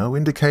give you no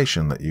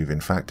indication that you've in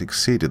fact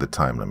exceeded the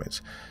time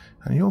limit,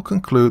 and you'll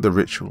conclude the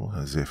ritual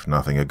as if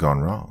nothing had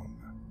gone wrong.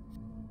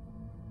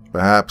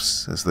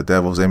 Perhaps, as the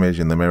devil's image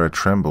in the mirror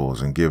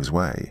trembles and gives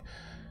way,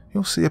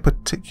 you'll see a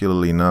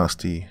particularly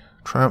nasty,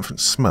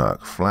 triumphant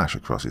smirk flash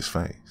across his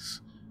face.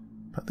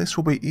 But this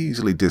will be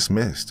easily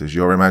dismissed as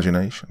your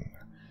imagination.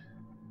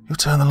 You'll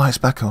turn the lights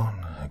back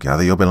on,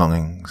 gather your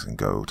belongings, and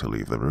go to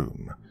leave the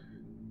room.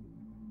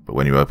 But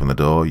when you open the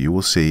door, you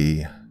will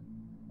see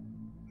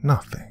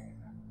nothing.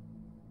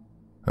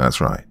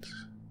 That's right,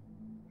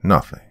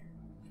 nothing.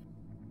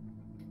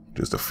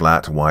 Just a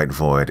flat white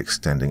void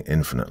extending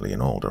infinitely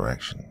in all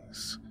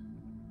directions.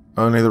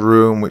 Only the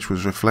room which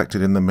was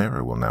reflected in the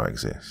mirror will now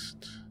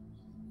exist.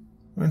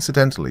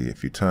 Incidentally,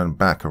 if you turn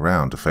back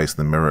around to face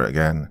the mirror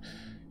again,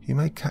 you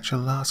may catch a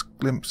last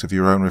glimpse of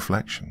your own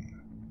reflection.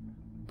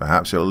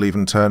 Perhaps it'll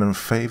even turn and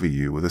favor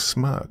you with a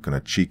smirk and a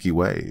cheeky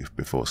wave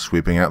before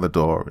sweeping out the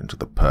door into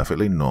the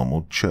perfectly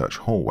normal church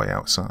hallway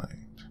outside.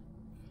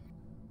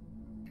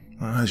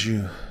 As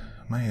you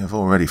may have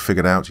already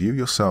figured out you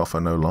yourself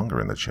are no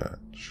longer in the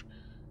church.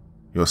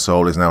 Your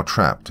soul is now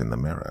trapped in the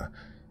mirror,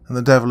 and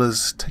the devil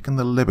has taken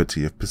the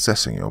liberty of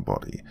possessing your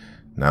body,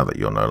 now that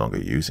you're no longer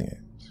using it.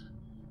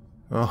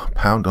 Oh,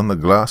 pound on the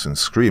glass and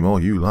scream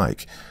all you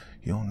like.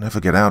 You'll never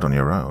get out on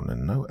your own,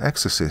 and no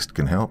exorcist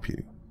can help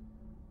you.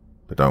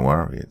 But don't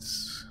worry,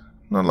 it's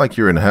not like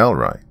you're in hell,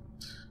 right?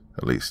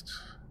 At least,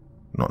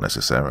 not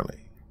necessarily.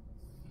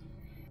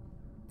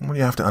 What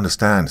you have to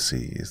understand,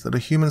 see, is that a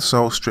human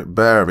soul stripped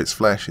bare of its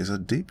flesh is a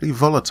deeply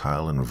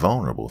volatile and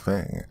vulnerable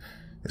thing,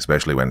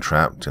 especially when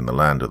trapped in the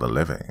land of the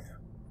living.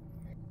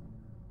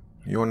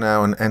 You're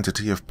now an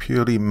entity of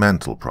purely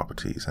mental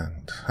properties,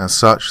 and as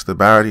such, the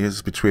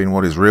barriers between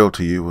what is real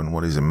to you and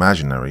what is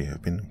imaginary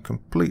have been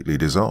completely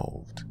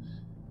dissolved.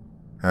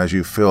 As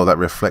you fill that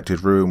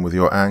reflected room with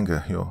your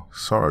anger, your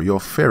sorrow, your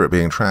fear at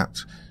being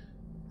trapped,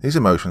 these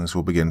emotions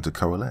will begin to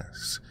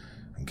coalesce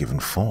and given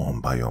form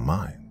by your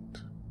mind.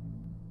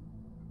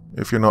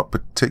 If you're not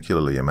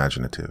particularly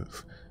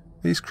imaginative,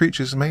 these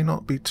creatures may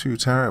not be too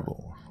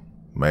terrible,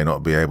 may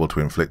not be able to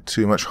inflict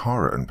too much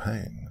horror and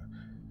pain,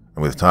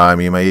 and with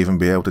time you may even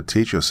be able to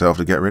teach yourself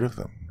to get rid of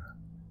them.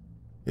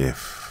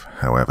 If,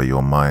 however,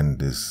 your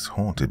mind is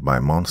haunted by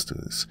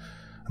monsters,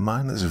 a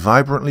mind that's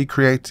vibrantly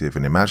creative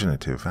and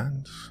imaginative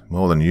and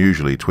more than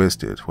usually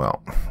twisted,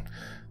 well,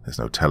 there's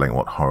no telling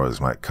what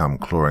horrors might come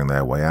clawing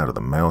their way out of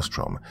the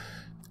maelstrom,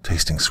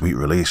 tasting sweet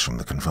release from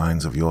the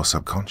confines of your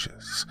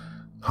subconscious,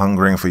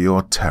 hungering for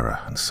your terror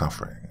and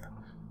suffering,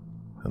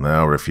 and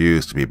they'll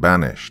refuse to be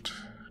banished,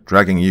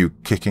 dragging you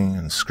kicking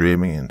and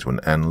screaming into an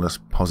endless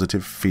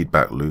positive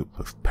feedback loop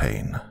of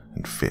pain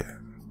and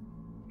fear.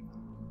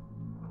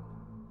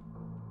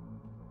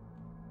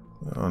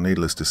 Well,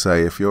 needless to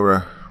say, if you're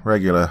a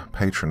regular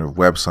patron of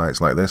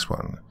websites like this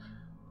one,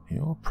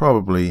 you're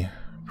probably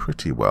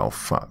pretty well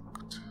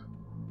fucked.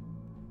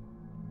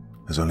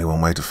 There's only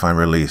one way to find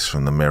release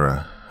from the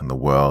mirror and the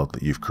world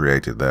that you've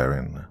created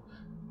therein.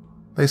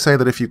 They say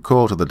that if you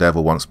call to the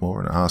devil once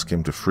more and ask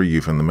him to free you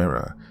from the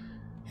mirror,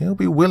 he'll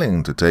be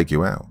willing to take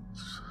you out,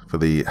 for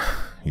the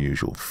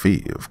usual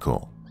fee, of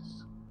course.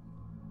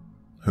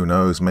 Who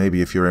knows,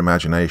 maybe if your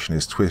imagination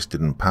is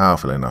twisted and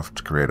powerful enough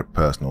to create a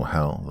personal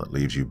hell that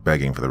leaves you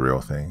begging for the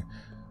real thing,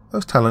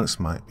 those talents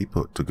might be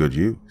put to good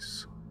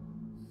use.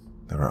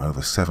 There are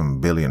over 7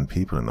 billion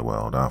people in the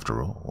world,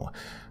 after all,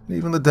 and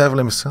even the devil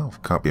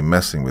himself can't be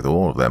messing with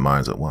all of their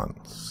minds at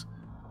once.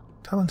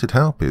 Talented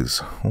help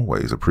is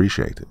always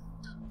appreciated.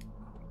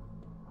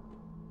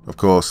 Of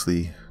course,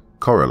 the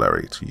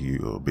corollary to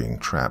you being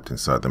trapped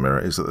inside the mirror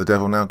is that the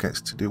devil now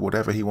gets to do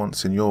whatever he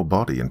wants in your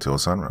body until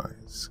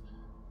sunrise.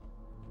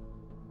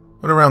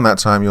 But around that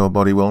time, your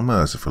body will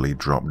mercifully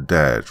drop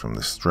dead from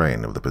the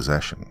strain of the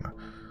possession.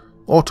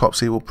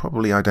 Autopsy will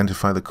probably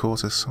identify the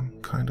cause as some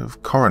kind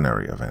of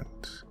coronary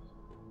event.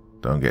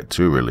 Don't get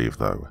too relieved,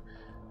 though.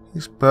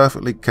 He's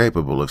perfectly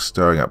capable of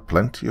stirring up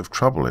plenty of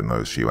trouble in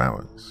those few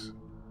hours.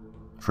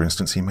 For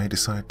instance, he may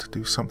decide to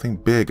do something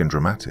big and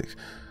dramatic,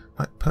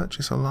 like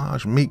purchase a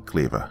large meat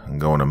cleaver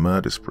and go on a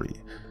murder spree,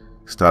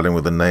 starting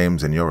with the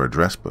names in your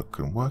address book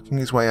and working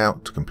his way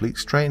out to complete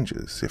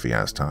strangers if he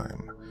has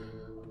time.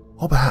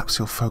 Or perhaps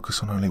he'll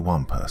focus on only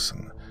one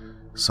person,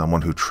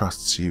 someone who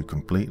trusts you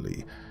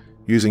completely,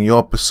 using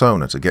your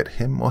persona to get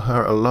him or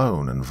her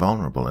alone and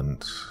vulnerable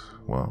and,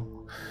 well,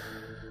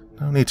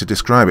 no need to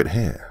describe it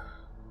here.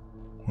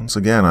 Once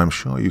again, I'm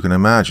sure you can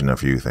imagine a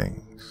few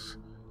things.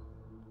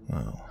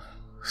 Well,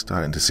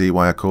 starting to see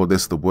why I called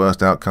this the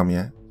worst outcome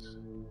yet?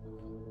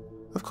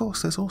 Of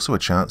course, there's also a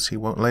chance he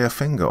won't lay a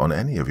finger on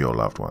any of your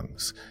loved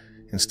ones,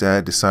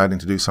 instead deciding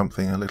to do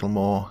something a little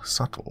more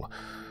subtle,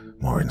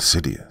 more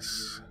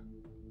insidious,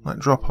 like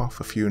drop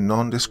off a few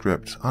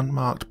nondescript,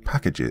 unmarked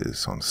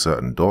packages on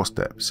certain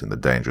doorsteps in the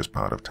dangerous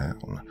part of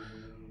town,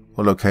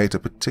 or locate a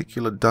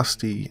particular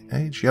dusty,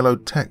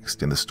 age-yellowed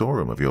text in the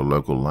storeroom of your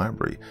local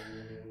library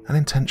and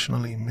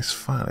intentionally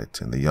misfile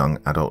it in the young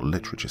adult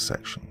literature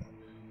section,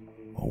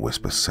 or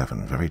whisper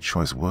 7 very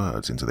choice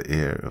words into the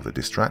ear of the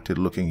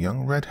distracted-looking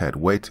young redhead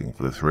waiting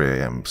for the 3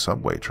 a.m.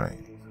 subway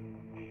train.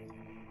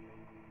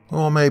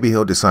 Or maybe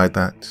he'll decide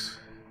that,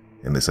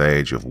 in this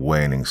age of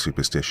waning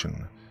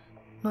superstition,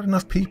 not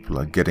enough people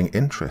are getting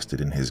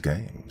interested in his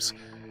games,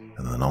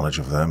 and the knowledge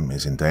of them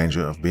is in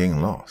danger of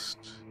being lost.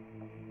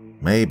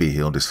 Maybe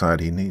he'll decide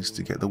he needs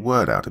to get the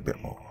word out a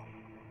bit more,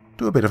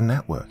 do a bit of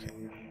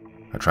networking,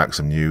 attract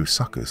some new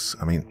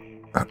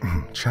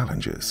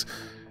challengers.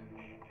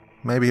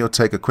 Maybe he'll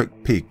take a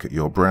quick peek at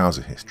your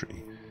browser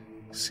history,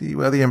 see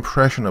where the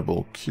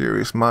impressionable,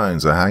 curious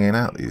minds are hanging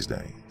out these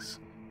days.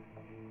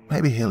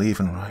 Maybe he'll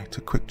even write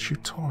a quick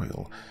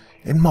tutorial,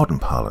 in modern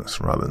parlance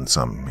rather than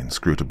some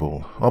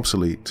inscrutable,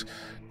 obsolete,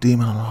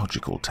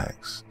 demonological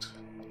text.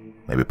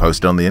 Maybe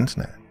post it on the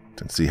internet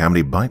and see how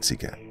many bites he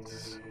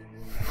gets.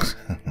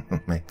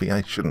 Maybe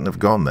I shouldn't have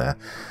gone there,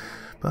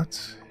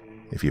 but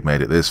if you've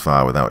made it this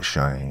far without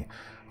shying,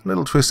 a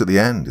little twist at the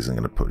end isn't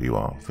going to put you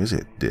off, is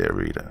it, dear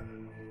reader?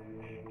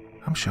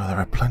 I'm sure there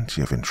are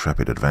plenty of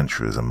intrepid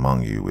adventurers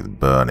among you with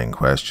burning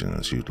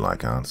questions you'd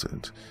like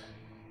answered.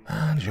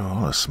 And you're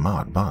all a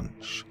smart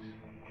bunch.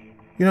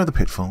 You know the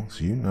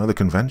pitfalls, you know the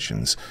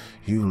conventions.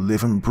 You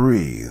live and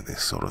breathe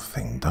this sort of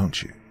thing,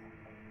 don't you?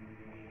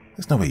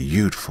 There's no way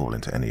you'd fall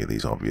into any of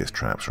these obvious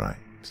traps, right?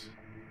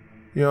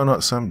 You're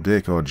not some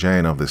Dick or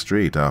Jane of the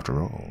street,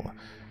 after all.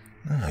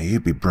 No,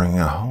 you'd be bringing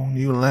a whole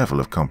new level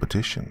of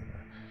competition.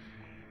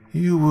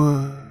 You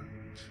would...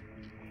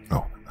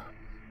 Oh,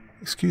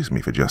 excuse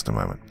me for just a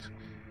moment.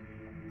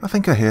 I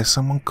think I hear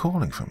someone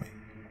calling for me.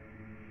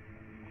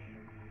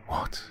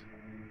 What?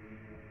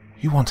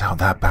 You want out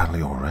that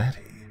badly already?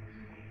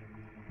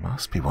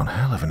 Must be one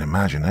hell of an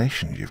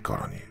imagination you've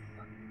got on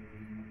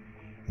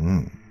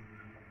you.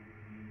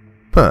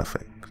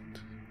 Perfect.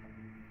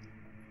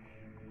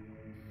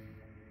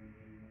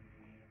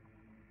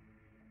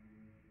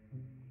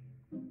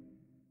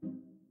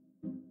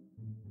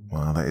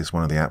 Well, that is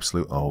one of the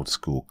absolute old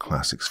school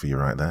classics for you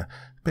right there.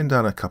 Been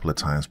done a couple of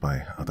times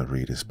by other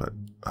readers, but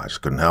I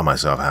just couldn't help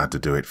myself. I had to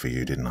do it for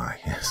you, didn't I?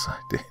 Yes, I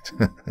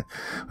did.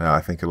 Well, I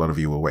think a lot of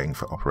you were waiting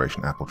for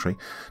Operation Apple Tree.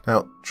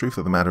 Now, truth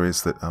of the matter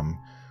is that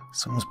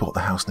someone's bought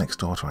the house next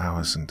door to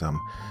ours, and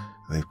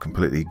they've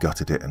completely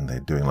gutted it, and they're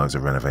doing loads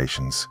of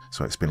renovations.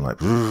 So it's been like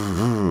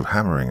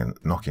hammering and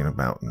knocking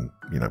about, and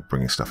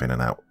bringing stuff in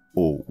and out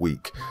all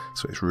week.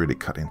 So it's really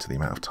cut into the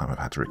amount of time I've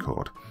had to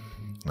record.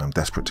 And I'm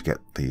desperate to get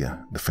the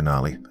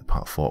finale,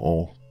 part 4,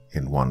 all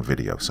in one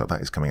video. So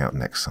that is coming out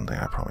next Sunday,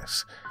 I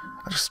promise.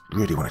 I just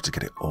really wanted to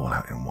get it all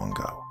out in one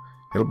go.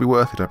 It'll be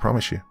worth it, I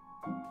promise you.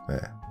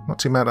 There, not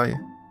too mad, are you?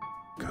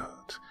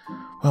 Good.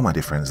 Well, my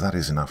dear friends, that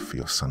is enough for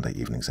your Sunday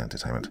evening's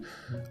entertainment.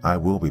 I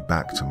will be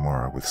back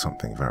tomorrow with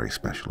something very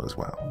special as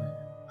well.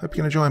 Hope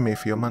you can join me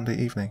for your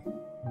Monday evening.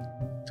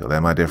 Till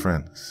then, my dear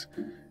friends,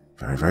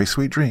 very, very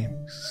sweet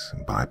dreams,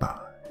 and bye-bye.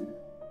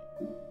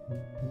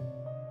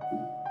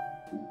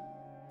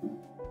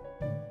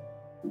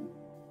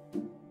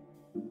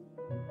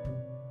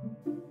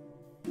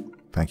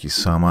 Thank you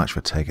so much for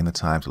taking the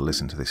time to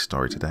listen to this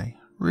story today.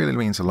 Really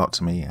means a lot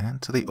to me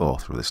and to the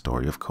author of the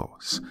story, of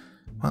course.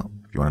 Well,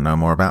 if you want to know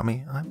more about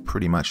me, I'm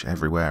pretty much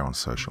everywhere on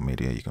social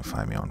media. You can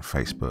find me on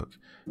Facebook,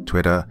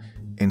 Twitter,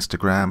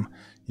 Instagram.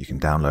 You can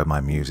download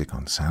my music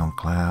on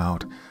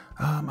SoundCloud.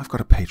 I've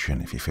got a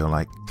Patreon if you feel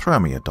like. Throw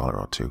me $1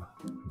 or $2.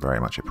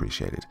 Very much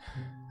appreciated.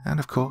 And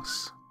of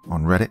course,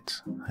 on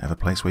Reddit, I have a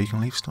place where you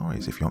can leave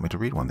stories if you want me to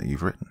read one that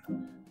you've written.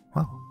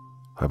 Well,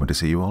 hoping to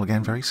see you all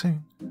again very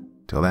soon.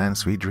 Till then,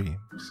 sweet dreams.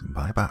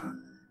 Bye-bye.